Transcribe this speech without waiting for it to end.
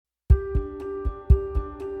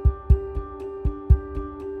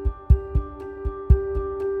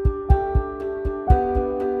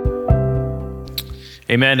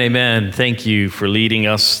Amen, amen. Thank you for leading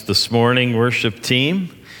us this morning, worship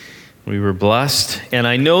team. We were blessed. And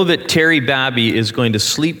I know that Terry Babby is going to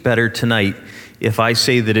sleep better tonight if I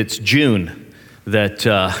say that it's June that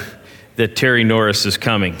Terry Norris is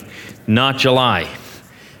coming, not July.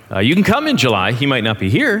 You can come in July. He might not be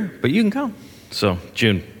here, but you can come. So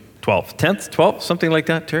June 12th, 10th, 12th, something like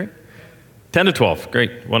that, Terry? 10 to 12.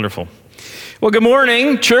 Great, wonderful. Well, good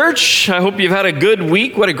morning, church. I hope you've had a good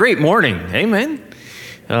week. What a great morning. Amen.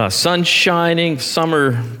 Sun shining,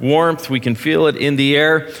 summer warmth. We can feel it in the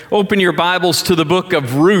air. Open your Bibles to the book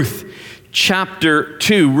of Ruth, chapter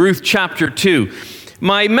 2. Ruth, chapter 2.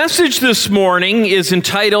 My message this morning is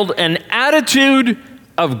entitled, An Attitude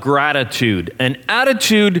of Gratitude. An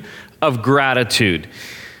Attitude of Gratitude.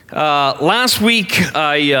 Last week,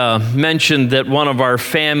 I mentioned that one of our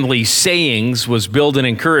family sayings was build and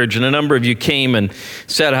encourage, and a number of you came and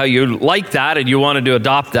said how you like that and you wanted to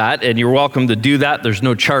adopt that, and you're welcome to do that. There's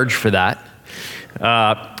no charge for that.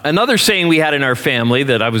 Another saying we had in our family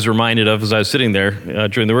that I was reminded of as I was sitting there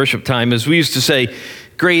during the worship time is we used to say,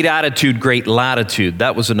 great attitude, great latitude.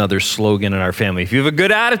 That was another slogan in our family. If you have a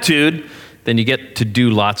good attitude, then you get to do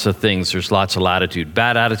lots of things. There's lots of latitude.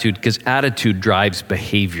 Bad attitude, because attitude drives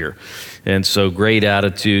behavior. And so great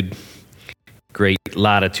attitude, great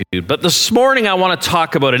latitude. But this morning I want to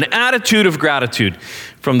talk about an attitude of gratitude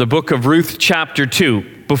from the book of Ruth, chapter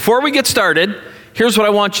 2. Before we get started, here's what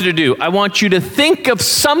I want you to do. I want you to think of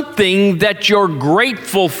something that you're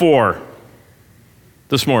grateful for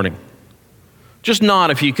this morning. Just nod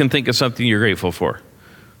if you can think of something you're grateful for.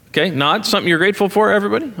 Okay, nod, something you're grateful for,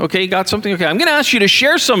 everybody? Okay, you got something? Okay, I'm going to ask you to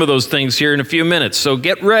share some of those things here in a few minutes. So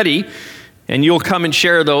get ready, and you'll come and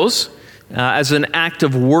share those as an act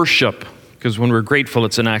of worship, because when we're grateful,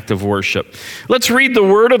 it's an act of worship. Let's read the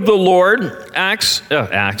word of the Lord,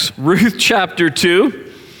 Ruth chapter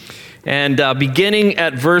 2, and beginning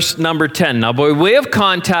at verse number 10. Now, by way of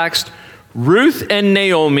context, Ruth and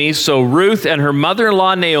Naomi, so Ruth and her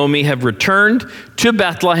mother-in-law Naomi have returned to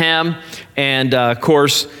Bethlehem, and of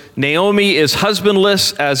course, Naomi is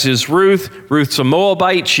husbandless, as is Ruth. Ruth's a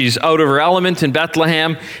Moabite. She's out of her element in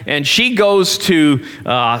Bethlehem, and she goes to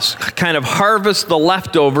kind of harvest the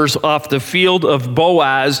leftovers off the field of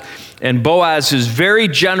Boaz, and Boaz is very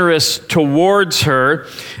generous towards her.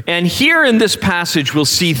 And here in this passage, we'll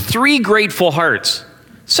see three grateful hearts.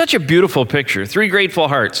 Such a beautiful picture, three grateful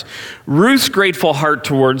hearts. Ruth's grateful heart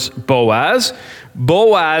towards Boaz.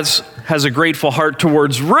 Boaz has a grateful heart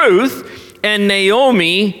towards Ruth, and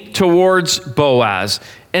Naomi towards Boaz.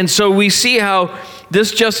 And so we see how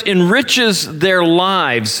this just enriches their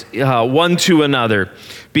lives one to another,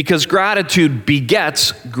 because gratitude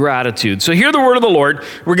begets gratitude. So hear the word of the Lord.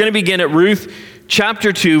 We're going to begin at Ruth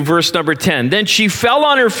chapter 2, verse number 10. Then she fell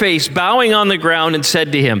on her face, bowing on the ground, and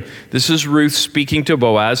said to him, this is Ruth speaking to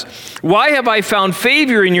Boaz, why have I found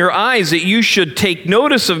favor in your eyes that you should take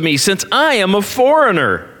notice of me, since I am a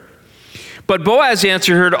foreigner? But Boaz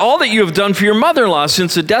answered her, all that you have done for your mother-in-law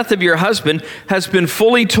since the death of your husband has been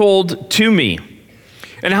fully told to me,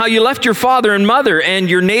 and how you left your father and mother and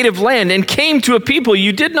your native land and came to a people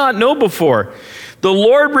you did not know before. The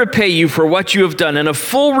Lord repay you for what you have done, and a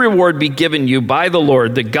full reward be given you by the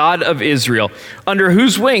Lord, the God of Israel, under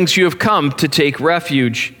whose wings you have come to take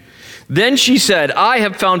refuge. Then she said, I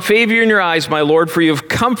have found favor in your eyes, my Lord, for you have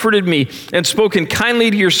comforted me and spoken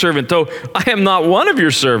kindly to your servant, though I am not one of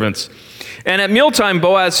your servants. And at mealtime,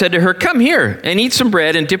 Boaz said to her, come here and eat some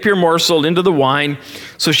bread and dip your morsel into the wine.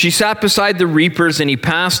 So she sat beside the reapers, and he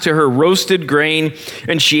passed to her roasted grain,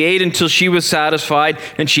 and she ate until she was satisfied,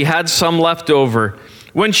 and she had some left over.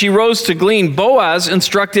 When she rose to glean, Boaz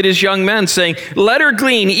instructed his young men, saying, let her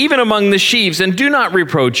glean even among the sheaves, and do not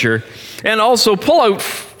reproach her. And also pull out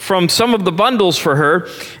from some of the bundles for her,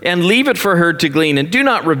 and leave it for her to glean, and do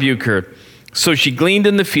not rebuke her. So she gleaned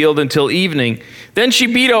in the field until evening. Then she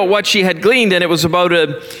beat out what she had gleaned, and it was about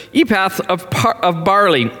an ephah of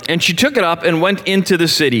barley. And she took it up and went into the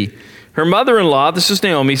city. Her mother-in-law, this is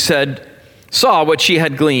Naomi, saw what she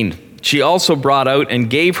had gleaned. She also brought out and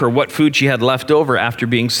gave her what food she had left over after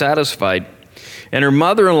being satisfied. And her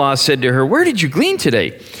mother-in-law said to her, where did you glean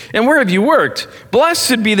today? And where have you worked?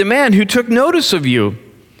 Blessed be the man who took notice of you.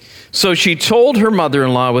 So she told her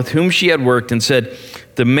mother-in-law with whom she had worked and said,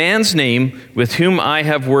 the man's name with whom I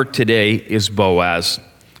have worked today is Boaz.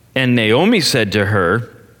 And Naomi said to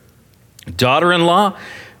her, daughter-in-law,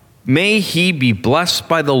 may he be blessed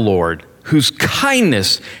by the Lord, whose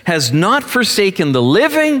kindness has not forsaken the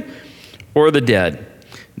living or the dead.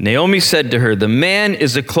 Naomi said to her, the man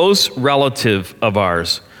is a close relative of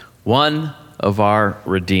ours, one of our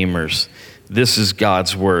redeemers. This is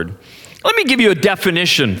God's word. Let me give you a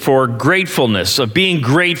definition for gratefulness, of being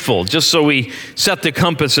grateful, just so we set the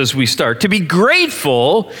compass as we start. To be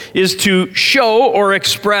grateful is to show or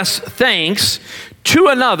express thanks to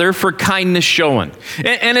another for kindness shown.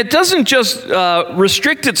 And it doesn't just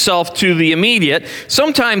restrict itself to the immediate.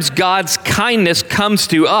 Sometimes God's kindness comes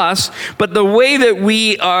to us, but the way that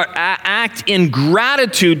we act in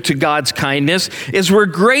gratitude to God's kindness is we're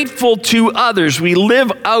grateful to others. We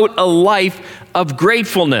live out a life of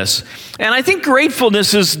gratefulness. And I think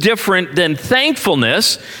gratefulness is different than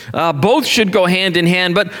thankfulness. Both should go hand in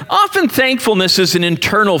hand, but often thankfulness is an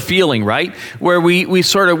internal feeling, right? Where we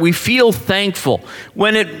feel thankful.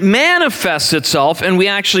 When it manifests itself and we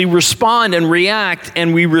actually respond and react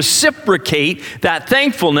and we reciprocate that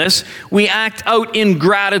thankfulness, we act out in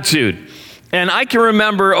gratitude. And I can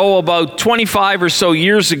remember, about 25 or so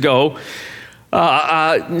years ago,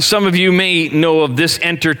 some of you may know of this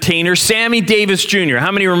entertainer, Sammy Davis Jr.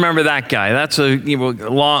 How many remember that guy? That's a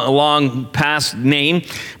long past name.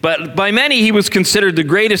 But by many, he was considered the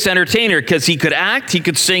greatest entertainer because he could act, he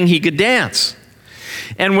could sing, he could dance.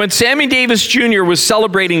 And when Sammy Davis Jr. was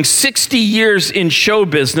celebrating 60 years in show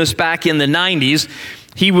business back in the 90s,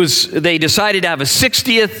 they decided to have a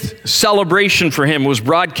 60th celebration for him. It was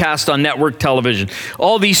broadcast on network television.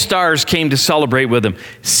 All these stars came to celebrate with him.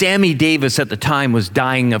 Sammy Davis at the time was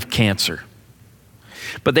dying of cancer.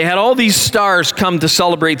 But they had all these stars come to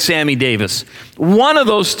celebrate Sammy Davis. One of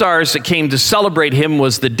those stars that came to celebrate him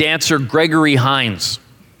was the dancer Gregory Hines.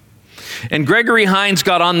 And Gregory Hines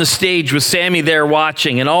got on the stage with Sammy there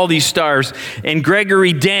watching and all these stars, and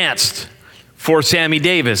Gregory danced for Sammy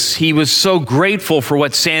Davis. He was so grateful for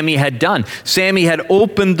what Sammy had done. Sammy had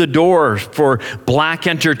opened the door for black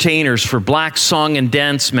entertainers, for black song and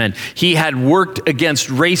dance men. He had worked against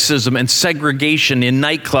racism and segregation in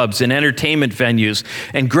nightclubs and entertainment venues.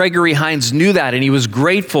 And Gregory Hines knew that, and he was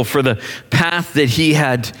grateful for the path that he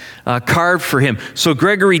had carved for him. So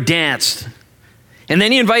Gregory danced. And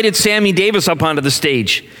then he invited Sammy Davis up onto the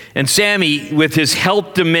stage. And Sammy, with his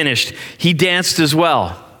health diminished, he danced as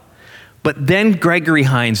well. But then Gregory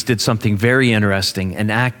Hines did something very interesting,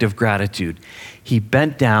 an act of gratitude. He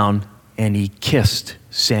bent down and he kissed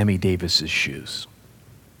Sammy Davis's shoes.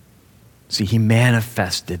 See, he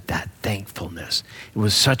manifested that thankfulness. It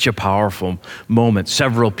was such a powerful moment.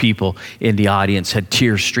 Several people in the audience had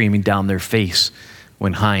tears streaming down their face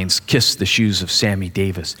when Hines kissed the shoes of Sammy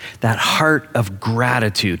Davis. That heart of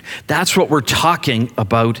gratitude. That's what we're talking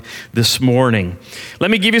about this morning. Let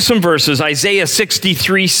me give you some verses. Isaiah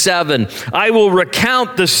 63:7. I will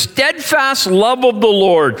recount the steadfast love of the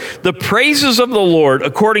Lord, the praises of the Lord,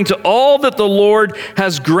 according to all that the Lord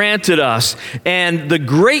has granted us, and the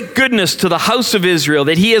great goodness to the house of Israel,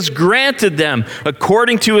 that he has granted them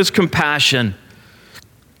according to his compassion.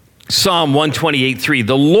 Psalm 128:3,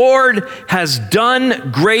 the Lord has done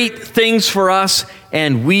great things for us,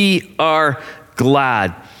 and we are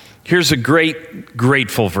glad. Here's a great,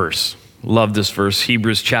 grateful verse. Love this verse.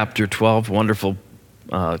 Hebrews chapter 12, wonderful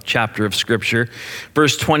chapter of Scripture.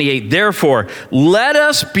 Verse 28, therefore, let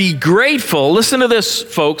us be grateful. Listen to this,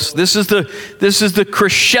 folks. This is the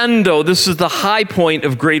crescendo. This is the high point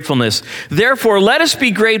of gratefulness. Therefore, let us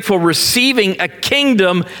be grateful, receiving a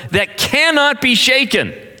kingdom that cannot be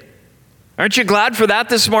shaken. Aren't you glad for that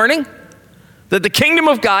this morning? That the kingdom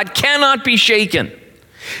of God cannot be shaken.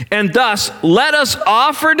 And thus, let us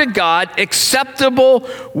offer to God acceptable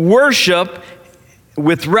worship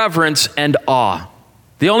with reverence and awe.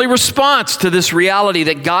 The only response to this reality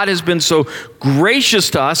that God has been so gracious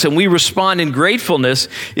to us and we respond in gratefulness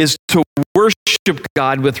is to worship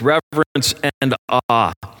God with reverence and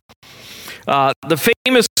awe. The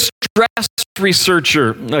famous stress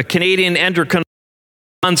researcher, a Canadian endocrinologist,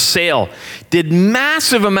 on sale, did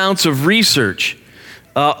massive amounts of research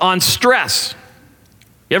on stress.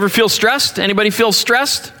 You ever feel stressed? Anybody feel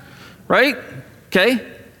stressed? Right? Okay.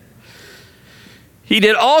 He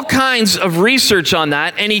did all kinds of research on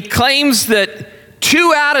that, and he claims that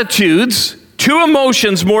two attitudes, two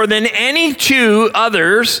emotions more than any two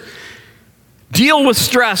others deal with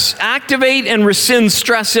stress, activate and rescind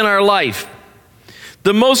stress in our life.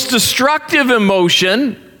 The most destructive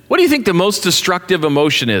emotion. What do you think the most destructive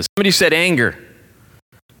emotion is? Somebody said anger.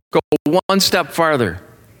 Go one step farther.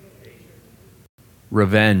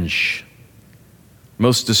 Revenge.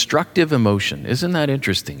 Most destructive emotion. Isn't that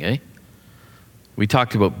interesting, eh? We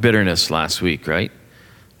talked about bitterness last week, right?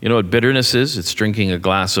 You know what bitterness is? It's drinking a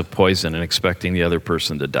glass of poison and expecting the other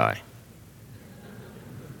person to die.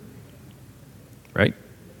 Right?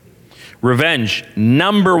 Revenge,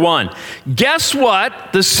 number one. Guess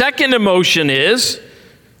what? The second emotion is,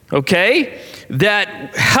 okay,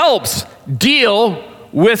 that helps deal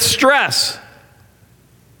with stress?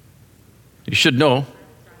 You should know.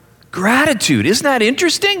 Gratitude. Isn't that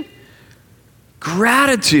interesting?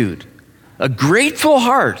 Gratitude. A grateful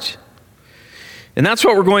heart. And that's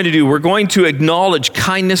what we're going to do. We're going to acknowledge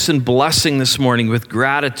kindness and blessing this morning with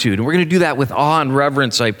gratitude. And we're going to do that with awe and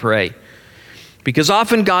reverence, I pray. Because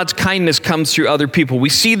often God's kindness comes through other people. We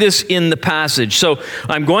see this in the passage. So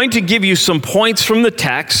I'm going to give you some points from the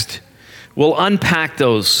text. We'll unpack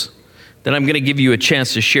those. Then I'm going to give you a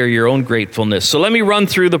chance to share your own gratefulness. So let me run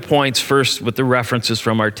through the points first with the references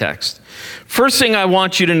from our text. First thing I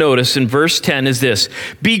want you to notice in verse 10 is this: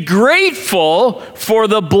 be grateful for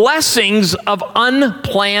the blessings of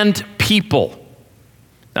unplanned people.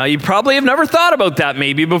 Now, you probably have never thought about that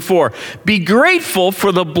maybe before. Be grateful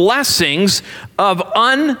for the blessings of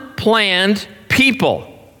unplanned people.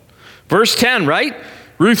 Verse 10, right?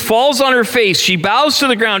 Ruth falls on her face. She bows to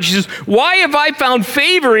the ground. She says, "Why have I found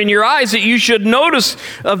favor in your eyes that you should notice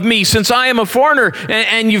of me, since I am a foreigner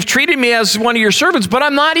and you've treated me as one of your servants? But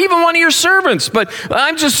I'm not even one of your servants. But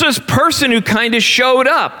I'm just this person who kind of showed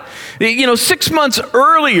up." 6 months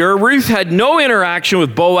earlier, Ruth had no interaction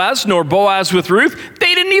with Boaz, nor Boaz with Ruth.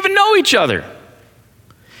 They didn't even know each other.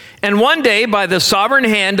 And one day, by the sovereign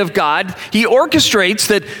hand of God, he orchestrates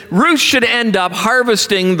that Ruth should end up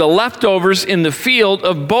harvesting the leftovers in the field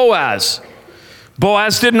of Boaz.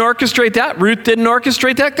 Boaz didn't orchestrate that. Ruth didn't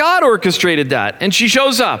orchestrate that. God orchestrated that. And she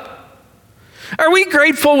shows up. Are we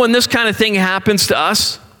grateful when this kind of thing happens to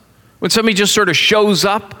us? When somebody just sort of shows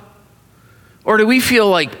up? Or do we feel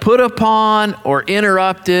like put upon or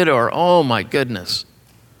interrupted or, oh my goodness?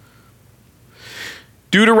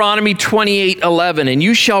 Deuteronomy 28:11, "And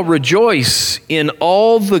you shall rejoice in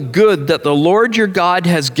all the good that the Lord your God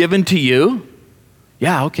has given to you."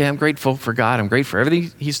 Yeah, okay, I'm grateful for God. I'm grateful for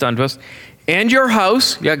everything he's done to us. "And your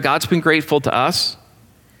house." Yeah, God's been grateful to us.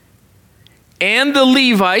 "And the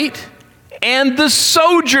Levite and the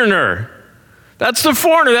sojourner." That's the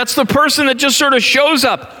foreigner. That's the person that just sort of shows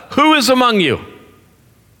up. Who is among you?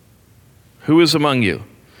 Who is among you?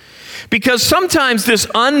 Because sometimes this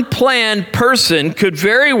unplanned person could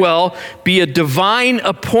very well be a divine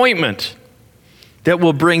appointment that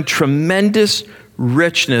will bring tremendous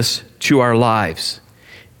richness to our lives.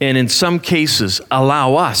 And in some cases,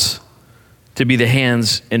 allow us to be the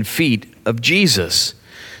hands and feet of Jesus.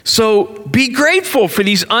 So be grateful for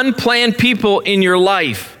these unplanned people in your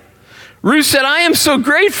life. Ruth said, "I am so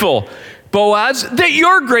grateful, Boaz, that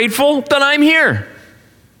you're grateful that I'm here."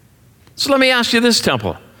 So let me ask you this,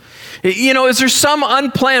 Temple. Is there some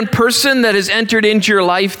unplanned person that has entered into your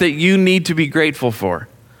life that you need to be grateful for?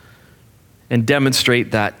 And demonstrate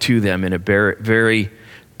that to them in a very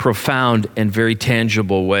profound and very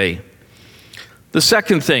tangible way. The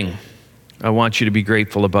second thing I want you to be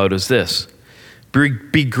grateful about is this: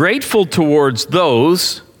 be grateful towards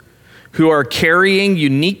those who are carrying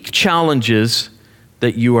unique challenges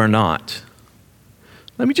that you are not.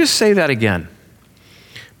 Let me just say that again.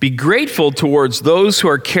 Be grateful towards those who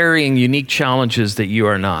are carrying unique challenges that you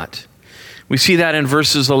are not. We see that in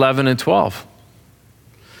verses 11 and 12.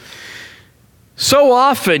 So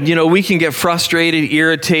often, we can get frustrated,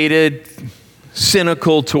 irritated,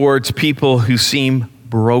 cynical towards people who seem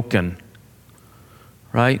broken,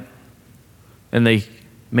 right? And they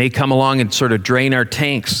may come along and sort of drain our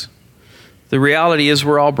tanks. The reality is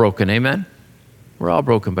we're all broken, amen? We're all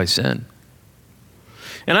broken by sin.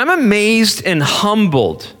 And I'm amazed and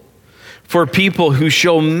humbled for people who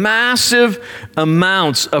show massive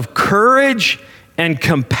amounts of courage and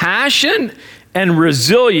compassion and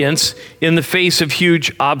resilience in the face of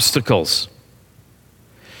huge obstacles.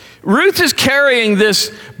 Ruth is carrying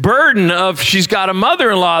this burden of, she's got a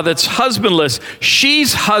mother-in-law that's husbandless.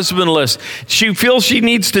 She's husbandless. She feels she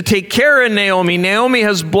needs to take care of Naomi. Naomi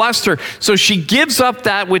has blessed her. So she gives up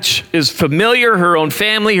that which is familiar, her own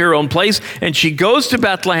family, her own place, and she goes to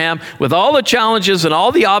Bethlehem with all the challenges and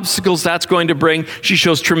all the obstacles that's going to bring. She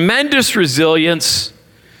shows tremendous resilience.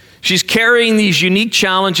 She's carrying these unique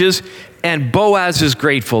challenges, and Boaz is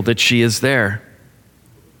grateful that she is there.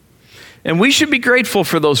 And we should be grateful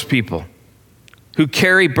for those people who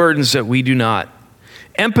carry burdens that we do not.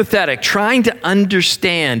 Empathetic, trying to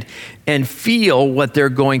understand and feel what they're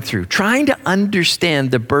going through, trying to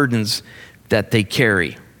understand the burdens that they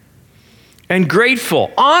carry. And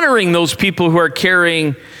grateful, honoring those people who are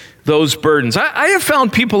carrying those burdens. I have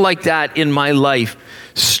found people like that in my life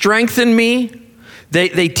strengthen me.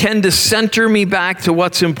 They tend to center me back to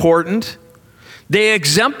what's important. They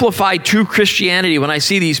exemplify true Christianity when I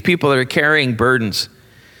see these people that are carrying burdens,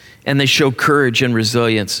 and they show courage and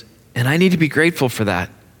resilience. And I need to be grateful for that.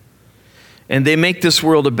 And they make this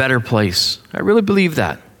world a better place. I really believe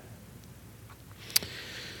that.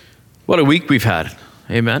 What a week we've had.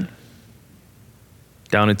 Amen.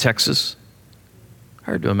 Down in Texas.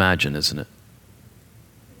 Hard to imagine, isn't it?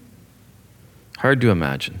 Hard to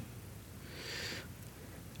imagine.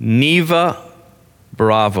 Neva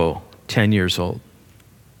Bravo, 10 years old.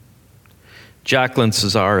 Jacqueline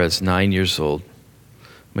Cesares, 9 years old.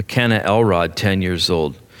 McKenna Elrod, 10 years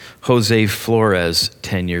old. Jose Flores,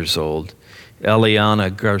 10 years old.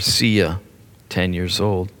 Eliana Garcia, 10 years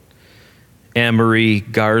old. Anne-Marie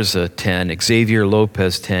Garza, 10. Xavier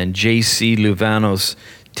Lopez, 10. J.C. Luvanos,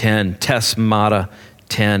 10. Tess Mata,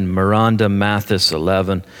 10. Miranda Mathis,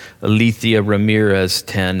 11. Alethea Ramirez,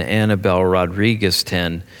 10. Annabelle Rodriguez,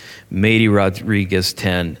 10. Mady Rodriguez,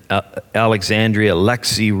 10. Alexandria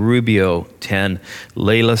Lexi Rubio, 10.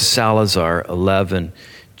 Layla Salazar, 11.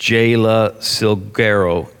 Jayla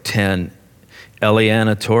Silguero, 10.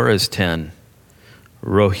 Eliana Torres, 10.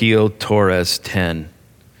 Rogelio Torres, 10.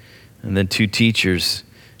 And then 2 teachers,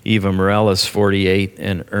 Eva Morales, 48,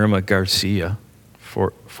 and Irma Garcia,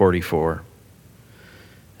 44.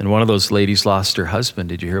 And one of those ladies lost her husband.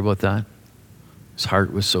 Did you hear about that? His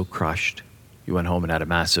heart was so crushed. He went home and had a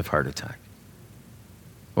massive heart attack.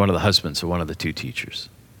 One of the husbands of one of the 2 teachers.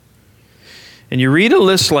 And you read a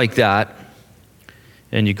list like that,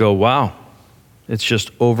 and you go, wow, it's just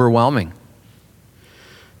overwhelming.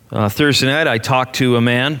 Thursday night, I talked to a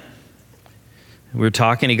man. We were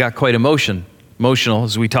talking, he got quite emotional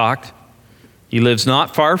as we talked. He lives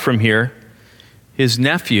not far from here. His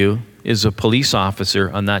nephew is a police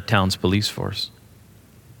officer on that town's police force.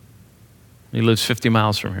 He lives 50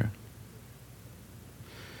 miles from here.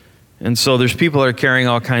 And so there's people that are carrying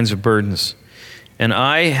all kinds of burdens. And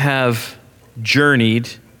I have journeyed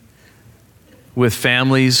with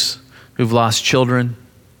families who've lost children.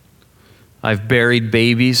 I've buried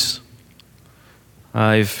babies.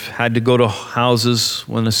 I've had to go to houses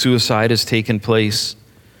when a suicide has taken place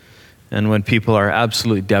and when people are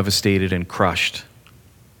absolutely devastated and crushed.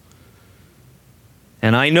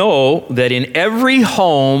 And I know that in every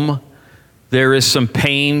home there is some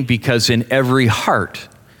pain because in every heart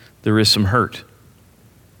there is some hurt.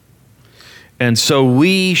 And so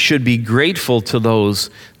we should be grateful to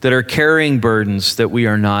those that are carrying burdens that we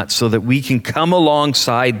are not, so that we can come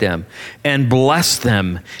alongside them and bless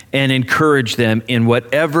them and encourage them in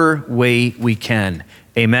whatever way we can.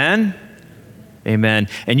 Amen? Amen.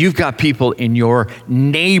 And you've got people in your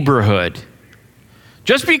neighborhood.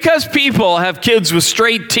 Just because people have kids with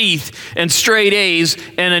straight teeth and straight A's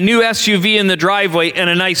and a new SUV in the driveway and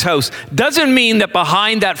a nice house doesn't mean that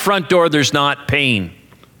behind that front door there's not pain.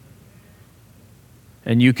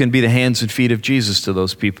 And you can be the hands and feet of Jesus to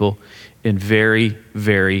those people in very,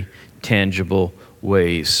 very tangible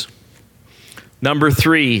ways. Number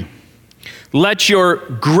 3, let your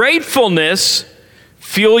gratefulness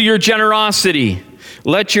fuel your generosity.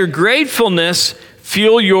 Let your gratefulness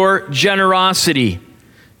fuel your generosity.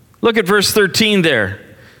 Look at verse 13 there.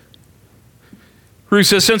 Ruth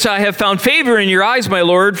says, since I have found favor in your eyes, my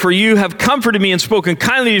Lord, for you have comforted me and spoken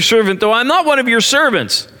kindly to your servant, though I'm not one of your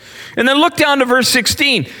servants. And then look down to verse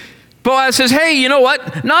 16. Boaz says, hey, you know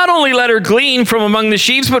what? Not only let her glean from among the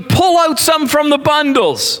sheaves, but pull out some from the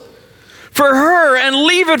bundles for her and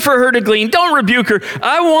leave it for her to glean. Don't rebuke her.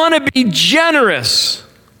 I want to be generous.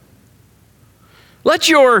 Let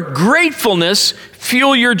your gratefulness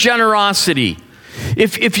fuel your generosity.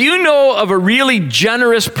 If you know of a really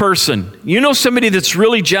generous person, you know somebody that's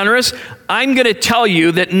really generous, I'm going to tell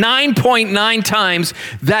you that 9.9 times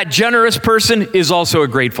that generous person is also a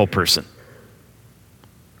grateful person.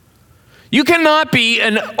 You cannot be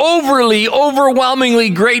an overwhelmingly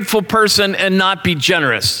grateful person and not be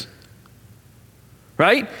generous.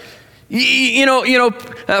 Right?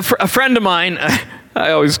 A friend of mine,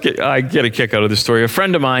 I get a kick out of this story. A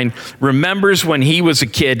friend of mine remembers when he was a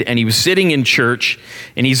kid and he was sitting in church,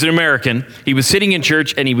 and he's an American. He was sitting in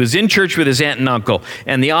church and he was in church with his aunt and uncle.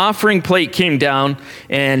 And the offering plate came down,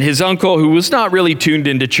 and his uncle, who was not really tuned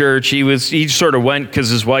into church, he sort of went because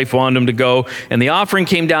his wife wanted him to go. And the offering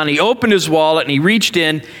came down. He opened his wallet and he reached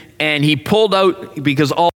in and he pulled out,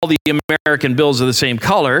 because all the American bills are the same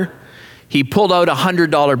color, he pulled out a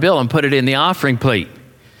 $100 bill and put it in the offering plate.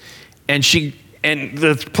 And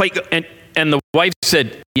the wife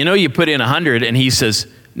said, you put in 100, and he says,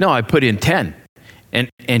 no, I put in 10.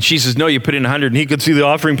 And she says, no, you put in 100, and he could see the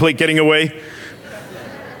offering plate getting away.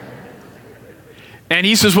 And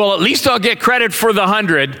he says, well, at least I'll get credit for the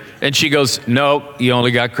 100. And she goes, no, you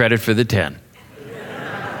only got credit for the 10.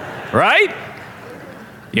 Right?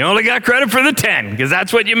 You only got credit for the 10, because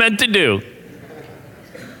that's what you meant to do.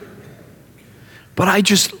 But I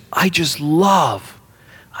just love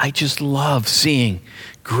seeing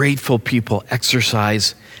grateful people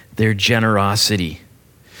exercise their generosity.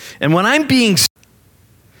 And when I'm being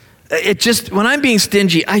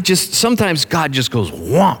stingy, sometimes God just goes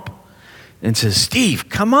whomp and says, Steve,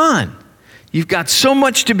 come on. You've got so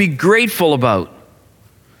much to be grateful about.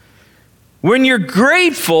 When you're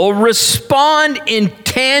grateful, respond in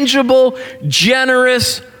tangible,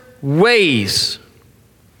 generous ways.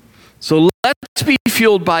 So let's be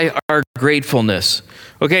fueled by our gratefulness.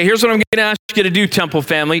 Okay, here's what I'm going to ask you to do, Temple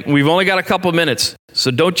family. We've only got a couple of minutes, so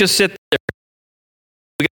don't just sit there.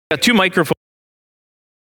 We've got 2 microphones.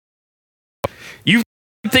 You've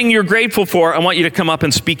got something you're grateful for. I want you to come up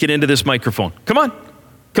and speak it into this microphone. Come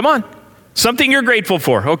on. Something you're grateful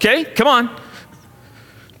for, okay? Come on.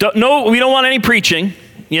 No, we don't want any preaching.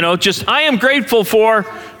 Just, I am grateful for,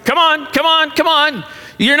 come on.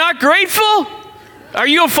 You're not grateful? Are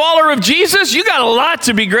you a follower of Jesus? You got a lot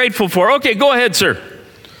to be grateful for. Okay, go ahead, sir.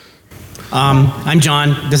 I'm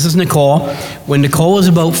John. This is Nicole. When Nicole was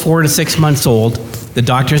about 4 to 6 months old, the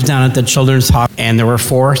doctors down at the Children's Hospital, and there were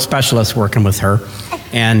 4 specialists working with her,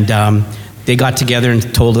 and they got together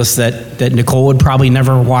and told us that Nicole would probably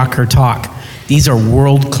never walk or talk. These are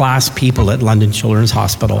world-class people at London Children's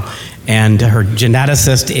Hospital, and her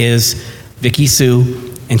geneticist is Vicky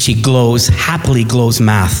Sue, and she happily glows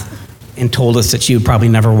math, and told us that she would probably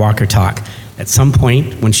never walk or talk. At some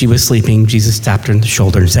point, when she was sleeping, Jesus tapped her on the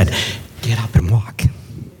shoulder and said, "Get up and walk."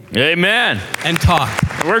 Amen. And talk.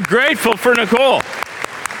 We're grateful for Nicole.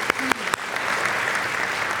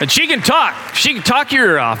 And she can talk. She can talk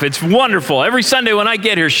your ear off. It's wonderful. Every Sunday when I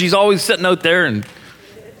get here, she's always sitting out there, and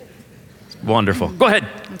it's wonderful. Go ahead.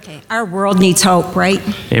 Okay. Our world needs hope, right?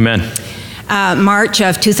 Amen. March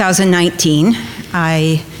of 2019,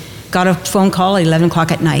 I got a phone call at 11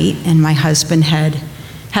 o'clock at night, and my husband had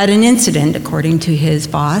an incident, according to his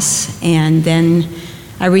boss. And then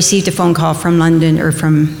I received a phone call from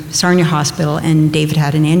Sarnia Hospital, and David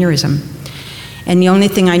had an aneurysm. And the only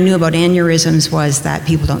thing I knew about aneurysms was that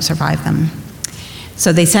people don't survive them.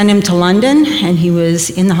 So they sent him to London, and he was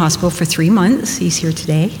in the hospital for 3 months. He's here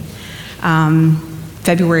today.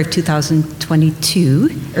 February of 2022,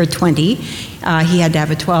 or 20, he had to have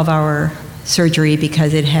a 12-hour surgery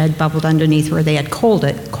because it had bubbled underneath where they had coiled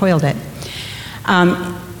it.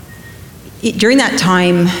 During that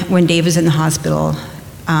time when Dave was in the hospital,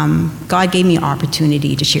 God gave me an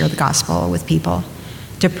opportunity to share the gospel with people,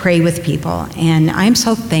 to pray with people. And I'm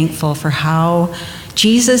so thankful for how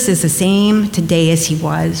Jesus is the same today as he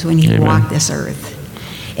was when he walked this earth.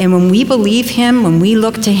 And when we believe him, when we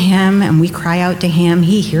look to him and we cry out to him,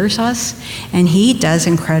 he hears us and he does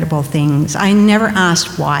incredible things. I never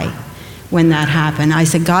asked why when that happened. I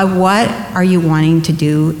said, God, what are you wanting to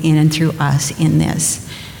do in and through us in this?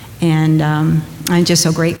 And I'm just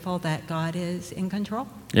so grateful that God is in control.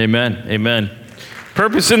 Amen. Amen.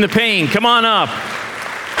 Purpose in the pain. Come on up.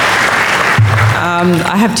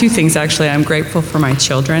 I have 2 things, actually. I'm grateful for my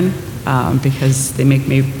children because they make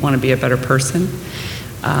me want to be a better person.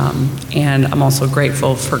 And I'm also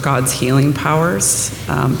grateful for God's healing powers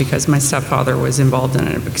because my stepfather was involved in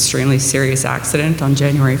an extremely serious accident on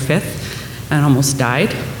January 5th and almost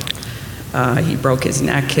died. He broke his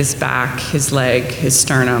neck, his back, his leg, his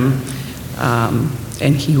sternum,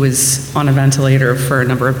 and he was on a ventilator for a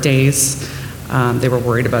number of days. They were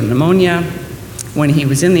worried about pneumonia. When he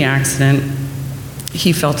was in the accident,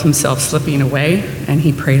 he felt himself slipping away, and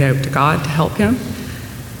he prayed out to God to help him.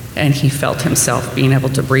 And he felt himself being able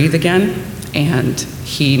to breathe again, and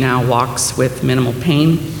he now walks with minimal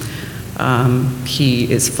pain. He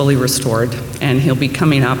is fully restored, and he'll be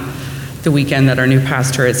coming up the weekend that our new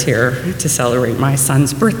pastor is here to celebrate my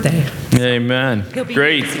son's birthday. Amen.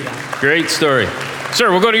 Great story.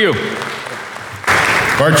 Sir, we'll go to you.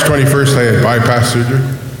 March 21st, I had bypass surgery.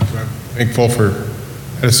 So I'm thankful for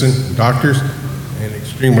medicine, doctors, and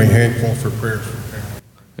extremely thankful for prayers from family.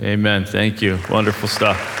 Amen. Thank you. Wonderful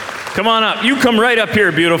stuff. Come on up. You come right up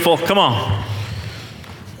here, beautiful. Come on.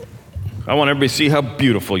 I want everybody to see how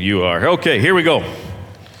beautiful you are. Okay, here we go.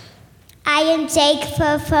 I am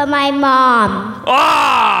thankful for my mom.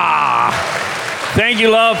 Thank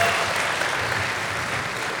you, love.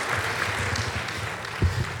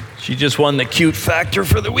 She just won the cute factor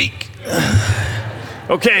for the week.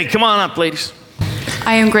 Okay, come on up, ladies.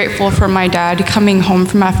 I am grateful for my dad coming home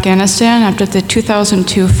from Afghanistan after the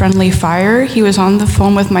 2002 friendly fire. He was on the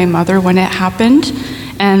phone with my mother when it happened,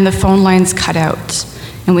 and the phone lines cut out.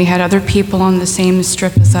 And we had other people on the same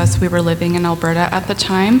strip as us. We were living in Alberta at the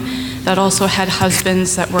time that also had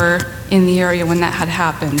husbands that were in the area when that had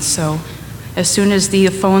happened. So as soon as the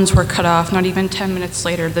phones were cut off, not even 10 minutes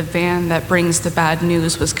later, the van that brings the bad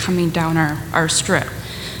news was coming down our strip.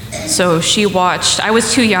 So she watched, I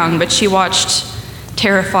was too young, but she watched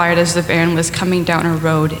terrified as the van was coming down a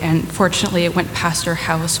road, and fortunately it went past our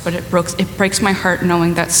house, but it breaks my heart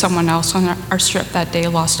knowing that someone else on our strip that day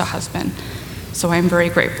lost a husband. So I'm very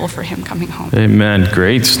grateful for him coming home. Amen.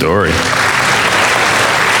 Great story.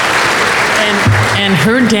 And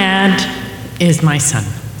her dad is my son.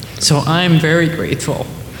 So I'm very grateful.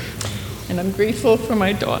 And I'm grateful for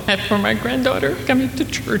my granddaughter coming to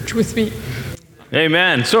church with me.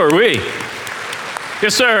 Amen. So are we.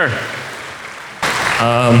 Yes, sir.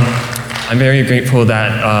 I'm very grateful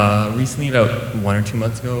that recently, about 1 or 2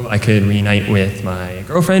 months ago, I could reunite with my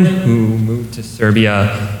girlfriend who moved to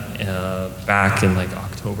Serbia back in like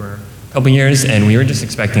October, a couple years, and we were just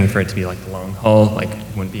expecting for it to be like the long haul, like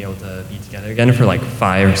wouldn't be able to be together again for like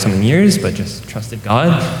 5 or something years, but just trusted God,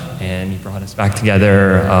 and He brought us back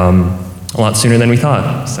together a lot sooner than we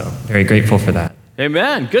thought. So very grateful for that.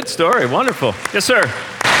 Amen. Good story. Wonderful. Yes, sir.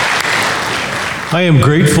 I am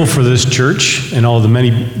grateful for this church and all the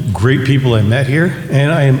many great people I met here,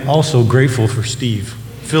 and I am also grateful for Steve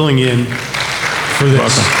filling in for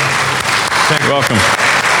this. Welcome. Welcome.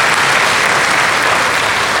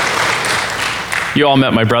 You all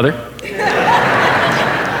met my brother?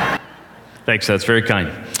 Thanks, that's very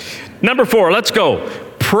kind. Number 4, let's go.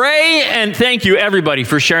 Pray, and thank you everybody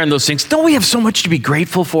for sharing those things. Don't we have so much to be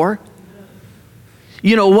grateful for?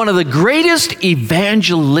 You know, one of the greatest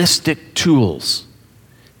evangelistic tools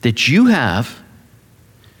that you have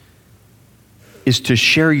is to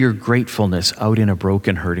share your gratefulness out in a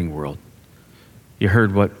broken, hurting world. You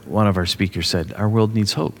heard what one of our speakers said, our world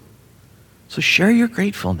needs hope. So share your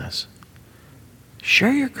gratefulness.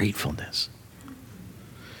 Share your gratefulness.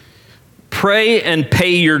 Pray and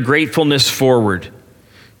pay your gratefulness forward.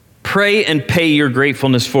 Pray and pay your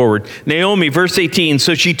gratefulness forward. Naomi, verse 18,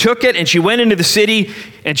 so she took it and she went into the city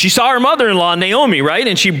and she saw her mother-in-law, Naomi, right?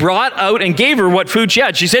 And she brought out and gave her what food she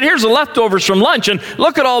had. She said, here's the leftovers from lunch, and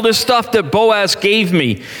look at all this stuff that Boaz gave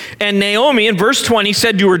me. And Naomi, in verse 20,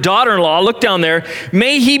 said to her daughter-in-law, look down there,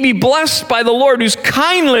 may he be blessed by the Lord, whose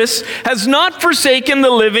kindness has not forsaken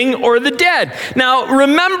the living or the dead. Now,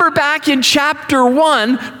 remember back in chapter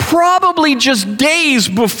 1, probably just days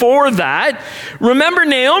before that, remember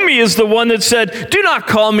Naomi is the one that said, do not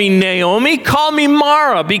call me Naomi, call me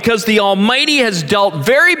Mara, because the Almighty has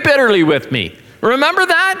dealt very bitterly with me. Remember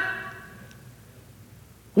that?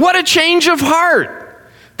 What a change of heart.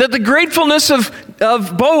 That the gratefulness of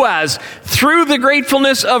Boaz through the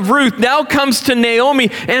gratefulness of Ruth now comes to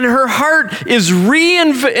Naomi, and her heart is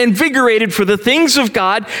reinvigorated for the things of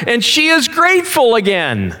God, and she is grateful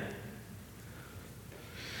again.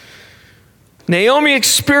 Naomi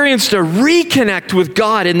experienced a reconnect with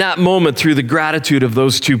God in that moment through the gratitude of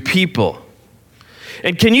those two people.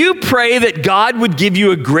 And can you pray that God would give you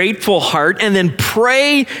a grateful heart, and then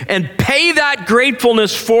pray and pay that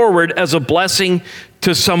gratefulness forward as a blessing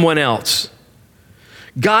to someone else?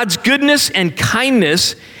 God's goodness and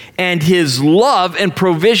kindness and His love and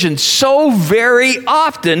provision so very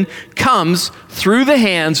often comes through the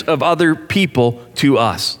hands of other people to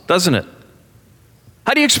us, doesn't it?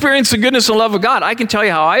 How do you experience the goodness and love of God? I can tell you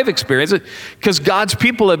how I've experienced it, because God's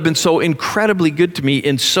people have been so incredibly good to me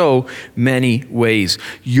in so many ways.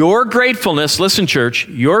 Your gratefulness, listen church,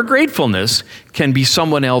 your gratefulness can be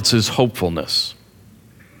someone else's hopefulness.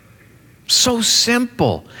 So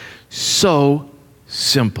simple, so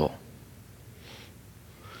simple.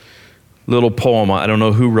 Little poem, I don't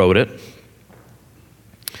know who wrote it.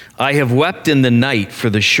 I have wept in the night for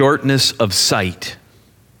the shortness of sight,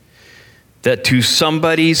 that to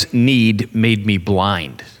somebody's need made me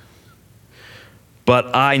blind.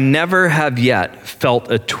 But I never have yet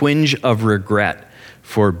felt a twinge of regret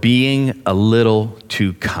for being a little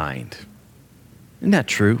too kind. Isn't that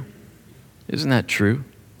true? Isn't that true?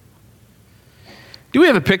 Do we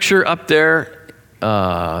have a picture up there?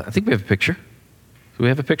 I think we have a picture. Do we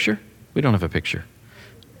have a picture? We don't have a picture.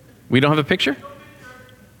 We don't have a picture?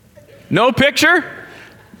 No picture?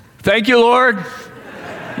 Thank you, Lord.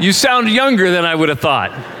 You sound younger than I would have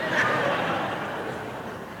thought.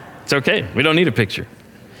 It's okay. We don't need a picture.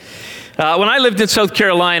 When I lived in South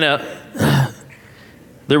Carolina,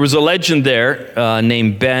 there was a legend there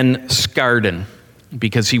named Ben Scardon,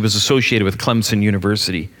 because he was associated with Clemson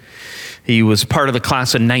University. He was part of the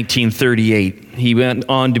class of 1938. He went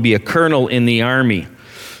on to be a colonel in the Army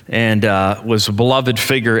and was a beloved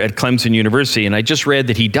figure at Clemson University. And I just read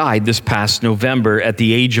that he died this past November at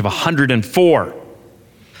the age of 104.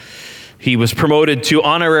 He was promoted to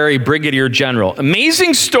honorary brigadier general.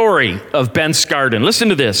 Amazing story of Ben Scardon. Listen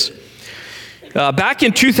to this. Back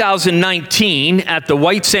in 2019 at the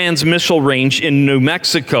White Sands Missile Range in New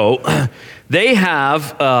Mexico, they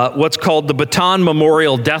have what's called the Bataan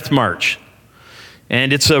Memorial Death March.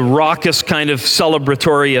 And it's a raucous kind of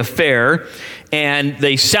celebratory affair. And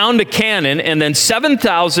they sound a cannon, and then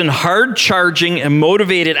 7,000 hard-charging and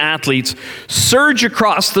motivated athletes surge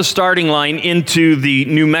across the starting line into the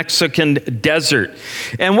New Mexican desert.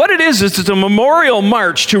 And what it is it's a memorial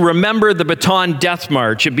march to remember the Bataan Death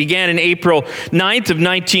March. It began in April 9th of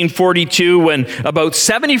 1942 when about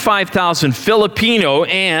 75,000 Filipino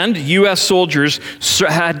and U.S. soldiers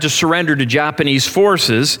had to surrender to Japanese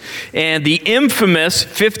forces. And the infamous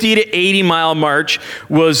 50 to 80-mile march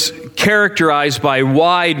was characterized by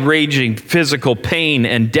wide-ranging physical pain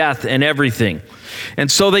and death and everything.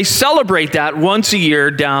 And so they celebrate that once a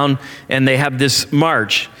year down, and they have this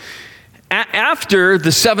march. After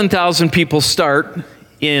the 7,000 people start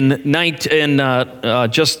in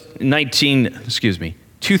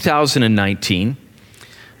 2019,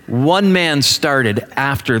 one man started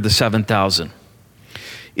after the 7,000.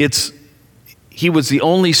 He was the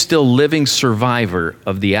only still living survivor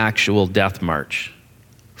of the actual death march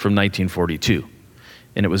from 1942,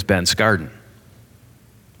 and it was Ben Scarden.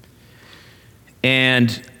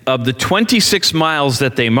 And of the 26 miles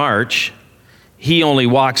that they march, he only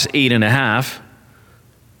walks 8.5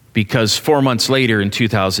 because 4 months later in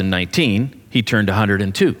 2019, he turned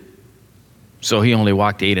 102. So he only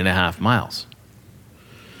walked 8.5 miles.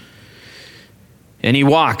 And he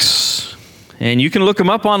walks, and you can look him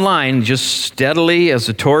up online, just steadily as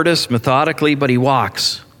a tortoise, methodically, but he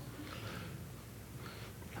walks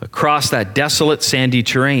across that desolate sandy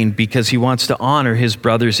terrain because he wants to honor his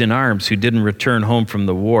brothers in arms who didn't return home from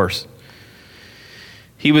the wars.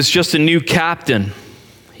 He was just a new captain.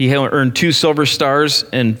 He had earned 2 silver stars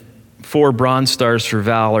and 4 bronze stars for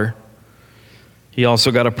valor. He also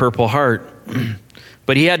got a Purple Heart.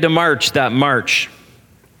 But he had to march that march.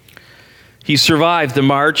 He survived the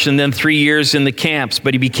march and then 3 years in the camps,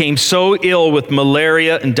 but he became so ill with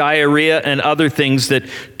malaria and diarrhea and other things that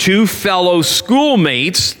 2 fellow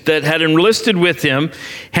schoolmates that had enlisted with him,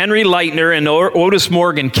 Henry Leitner and Otis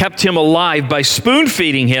Morgan, kept him alive by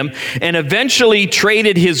spoon-feeding him and eventually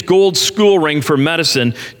traded his gold school ring for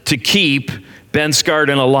medicine to keep Ben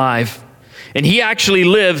Scarden alive. And he actually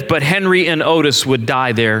lived, but Henry and Otis would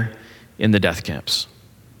die there in the death camps.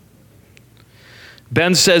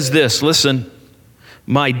 Ben says this, listen,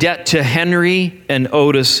 my debt to Henry and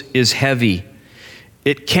Otis is heavy.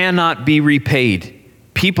 It cannot be repaid.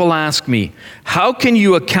 People ask me, how can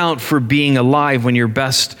you account for being alive when your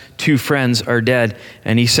best 2 friends are dead?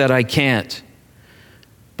 And he said, I can't.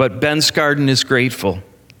 But Ben Scarden is grateful.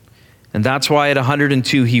 And that's why at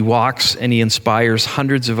 102, he walks and he inspires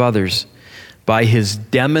hundreds of others by his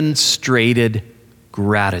demonstrated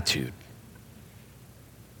gratitude.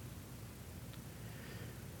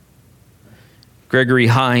 Gregory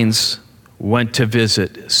Hines went to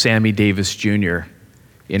visit Sammy Davis Jr.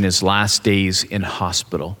 in his last days in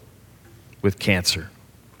hospital with cancer.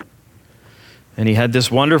 And he had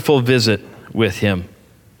this wonderful visit with him.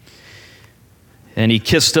 And he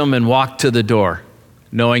kissed him and walked to the door,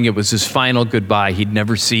 knowing it was his final goodbye. He'd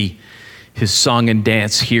never see his song and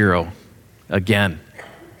dance hero again.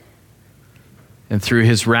 And through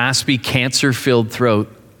his raspy, cancer-filled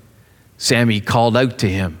throat, Sammy called out to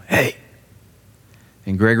him, hey.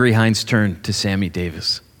 And Gregory Hines turned to Sammy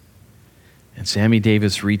Davis. And Sammy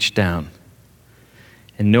Davis reached down.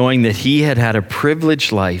 And knowing that he had had a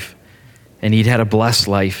privileged life, and he'd had a blessed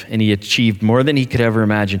life, and he achieved more than he could ever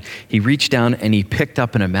imagine, he reached down and he picked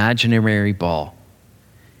up an imaginary ball.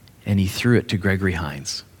 And he threw it to Gregory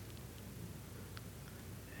Hines.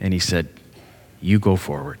 And he said, you go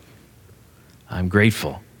forward. I'm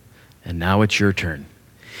grateful. And now it's your turn.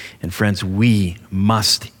 And friends, we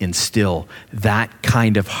must instill that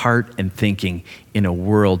kind of heart and thinking in a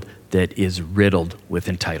world that is riddled with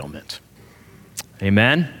entitlement.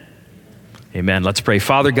 Amen? Amen. Let's pray.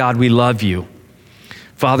 Father God, we love you.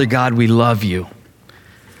 Father God, we love you.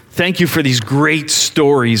 Thank you for these great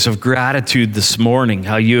stories of gratitude this morning,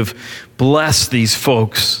 how you have blessed these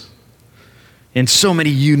folks in so many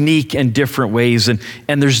unique and different ways. And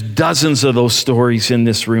there's dozens of those stories in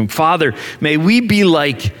this room. Father, may we be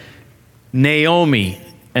like Naomi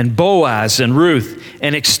and Boaz and Ruth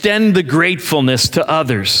and extend the gratefulness to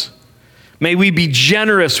others. May we be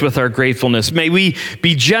generous with our gratefulness. May we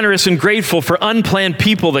be generous and grateful for unplanned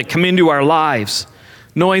people that come into our lives,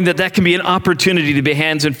 knowing that that can be an opportunity to be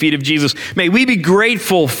hands and feet of Jesus. May we be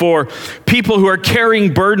grateful for people who are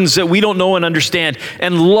carrying burdens that we don't know and understand,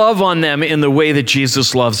 and love on them in the way that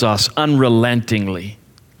Jesus loves us, unrelentingly,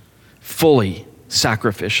 fully,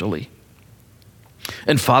 sacrificially.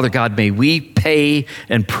 And Father God, may we pay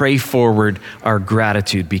and pray forward our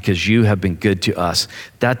gratitude because you have been good to us.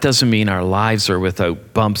 That doesn't mean our lives are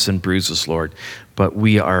without bumps and bruises, Lord, but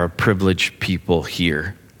we are a privileged people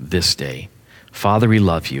here this day. Father, we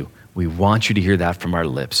love you. We want you to hear that from our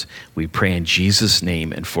lips. We pray in Jesus'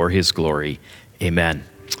 name and for his glory. Amen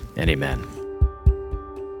and amen.